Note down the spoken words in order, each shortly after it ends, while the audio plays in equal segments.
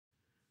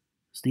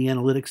It's the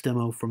analytics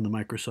demo from the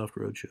Microsoft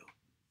Roadshow.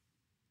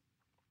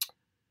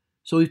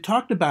 So we've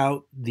talked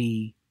about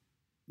the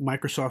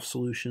Microsoft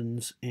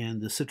solutions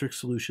and the Citrix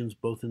solutions,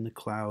 both in the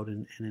cloud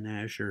and in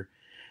Azure,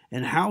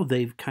 and how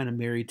they've kind of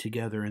married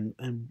together.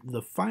 And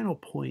the final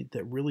point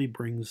that really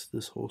brings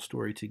this whole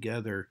story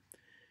together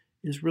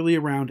is really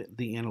around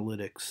the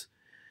analytics.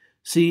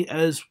 See,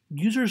 as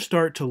users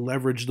start to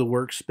leverage the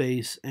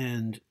workspace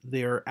and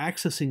they're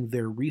accessing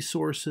their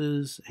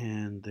resources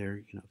and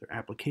their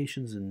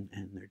applications and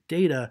their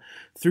data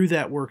through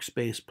that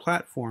workspace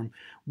platform,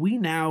 we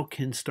now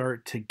can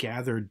start to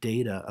gather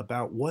data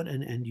about what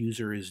an end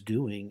user is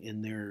doing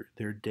in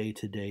their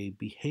day-to-day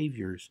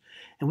behaviors.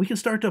 And we can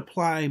start to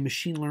apply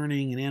machine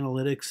learning and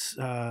analytics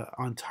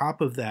on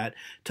top of that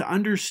to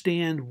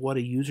understand what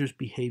a user's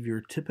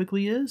behavior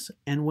typically is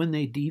and when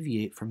they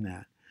deviate from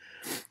that.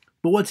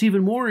 But what's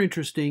even more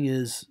interesting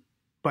is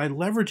by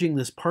leveraging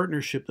this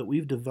partnership that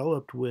we've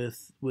developed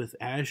with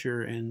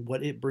Azure and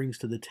what it brings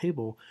to the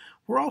table,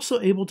 we're also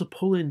able to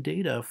pull in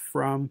data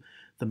from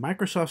the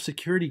Microsoft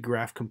Security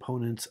Graph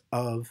components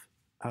of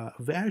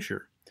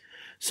Azure.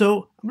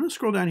 So I'm going to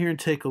scroll down here and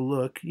take a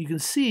look. You can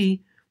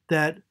see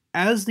that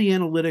as the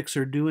analytics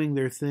are doing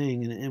their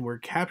thing and we're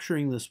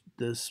capturing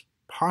this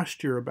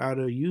posture about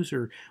a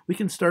user, we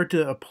can start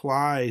to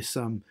apply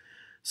some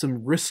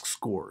risk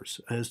scores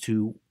as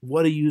to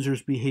what a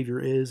user's behavior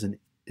is and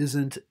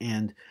isn't,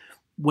 and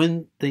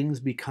when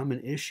things become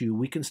an issue,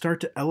 we can start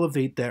to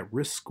elevate that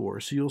risk score.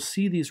 So you'll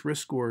see these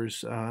risk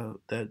scores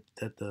that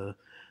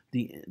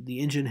the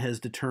engine has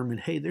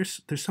determined, hey,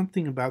 there's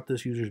something about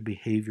this user's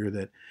behavior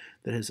that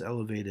has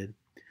elevated.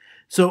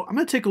 So I'm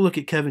going to take a look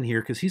at Kevin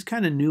here because he's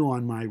kind of new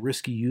on my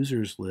risky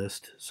users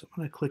list. So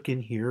I'm going to click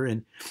in here,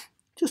 and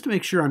just to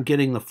make sure I'm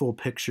getting the full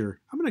picture,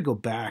 I'm going to go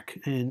back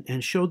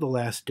and show the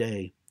last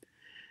day.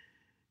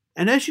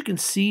 And as you can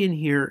see in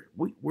here,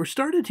 we're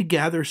starting to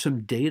gather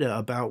some data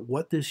about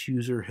what this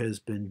user has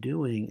been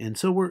doing. And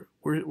so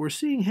we're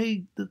seeing,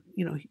 hey,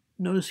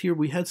 notice here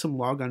we had some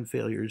logon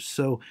failures.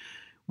 So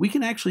we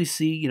can actually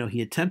see,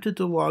 he attempted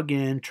to log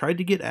in, tried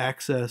to get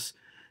access,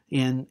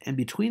 and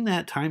between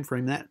that time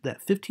frame, that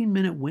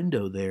 15-minute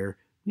window there,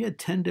 we had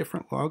 10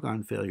 different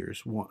logon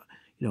failures.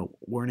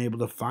 Weren't able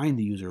to find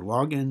the user,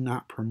 login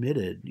not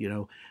permitted,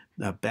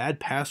 bad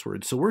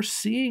password. So we're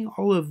seeing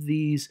all of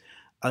these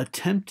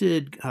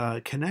attempted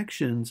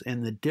connections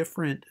and the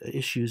different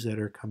issues that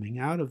are coming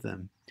out of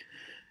them.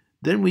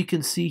 Then we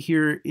can see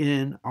here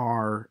in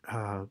our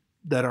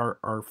that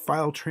our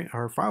file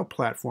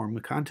platform, the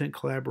content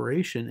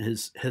collaboration,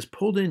 has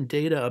pulled in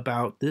data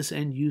about this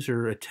end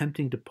user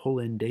attempting to pull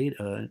in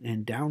data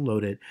and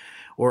download it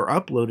or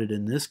upload it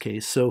in this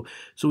case. So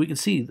we can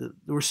see that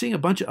we're seeing a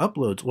bunch of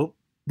uploads. Well,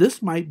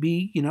 this might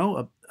be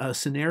a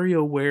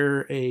scenario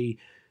where a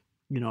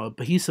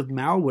piece of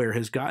malware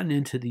has gotten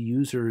into the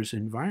user's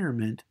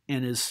environment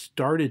and has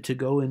started to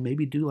go and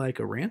maybe do like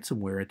a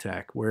ransomware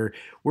attack where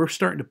we're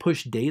starting to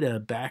push data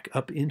back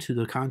up into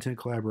the content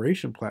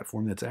collaboration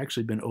platform that's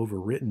actually been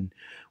overwritten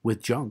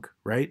with junk,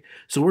 right?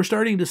 So we're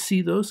starting to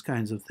see those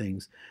kinds of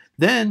things.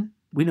 Then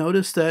we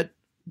notice that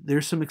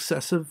there's some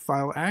excessive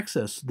file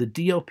access. The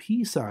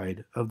DLP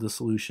side of the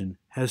solution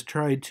has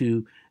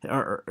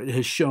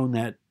has shown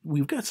that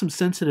we've got some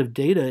sensitive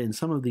data in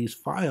some of these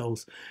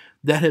files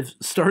that have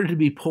started to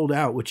be pulled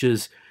out, which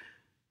is,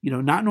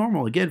 not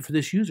normal again for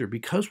this user.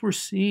 Because we're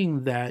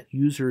seeing that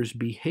user's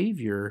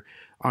behavior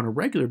on a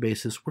regular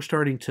basis, we're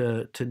starting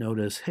to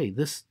notice, hey,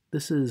 this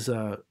is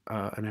an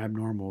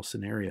abnormal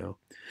scenario.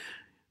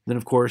 Then,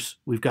 of course,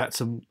 we've got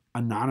some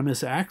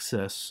anonymous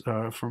access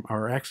from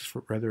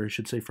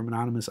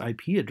anonymous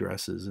IP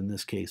addresses in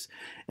this case.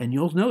 And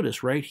you'll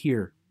notice right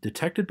here,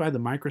 detected by the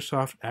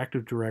Microsoft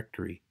Active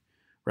Directory,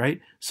 right?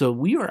 So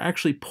we are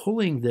actually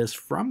pulling this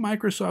from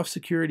Microsoft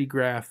Security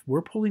Graph.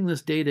 We're pulling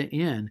this data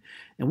in,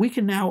 and we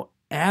can now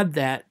add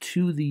that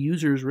to the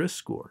user's risk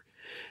score.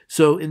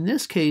 So in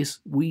this case,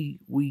 we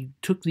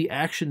took the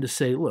action to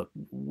say, look,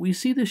 we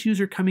see this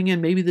user coming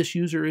in. Maybe this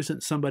user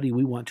isn't somebody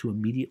we want to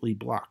immediately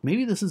block.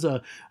 Maybe this is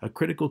a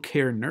critical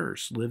care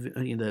nurse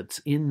that's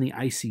in the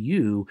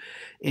ICU.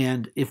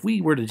 And if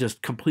we were to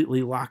just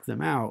completely lock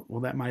them out,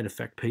 well, that might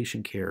affect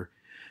patient care.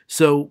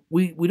 So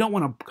we don't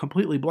want to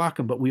completely block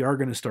them, but we are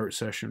going to start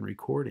session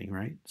recording,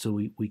 right? So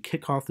we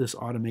kick off this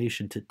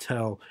automation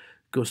to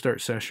go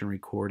start session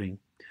recording.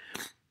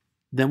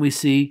 Then we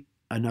see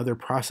another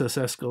process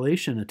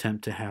escalation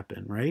attempt to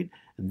happen, right?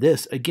 And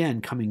this,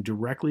 again, coming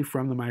directly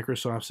from the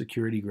Microsoft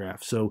Security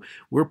Graph. So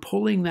we're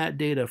pulling that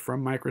data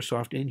from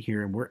Microsoft in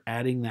here, and we're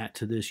adding that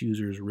to this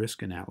user's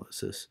risk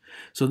analysis.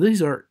 So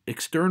these are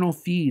external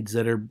feeds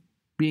that are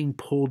being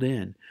pulled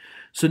in.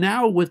 So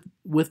now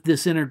with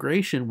this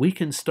integration, we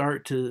can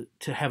start to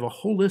have a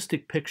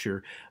holistic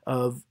picture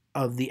of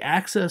the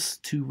access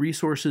to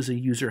resources a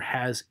user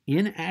has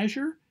in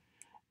Azure,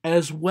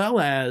 as well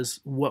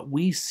as what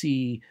we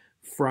see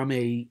from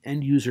a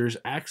end user's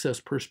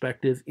access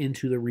perspective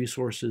into the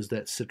resources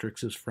that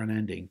Citrix is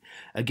front-ending.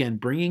 Again,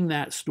 bringing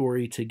that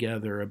story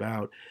together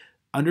about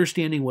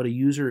understanding what a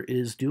user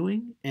is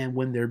doing, and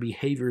when their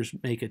behaviors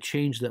make a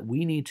change that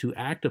we need to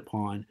act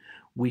upon,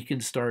 we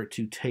can start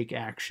to take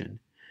action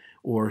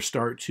or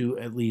start to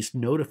at least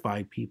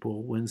notify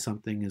people when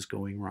something is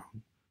going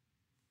wrong.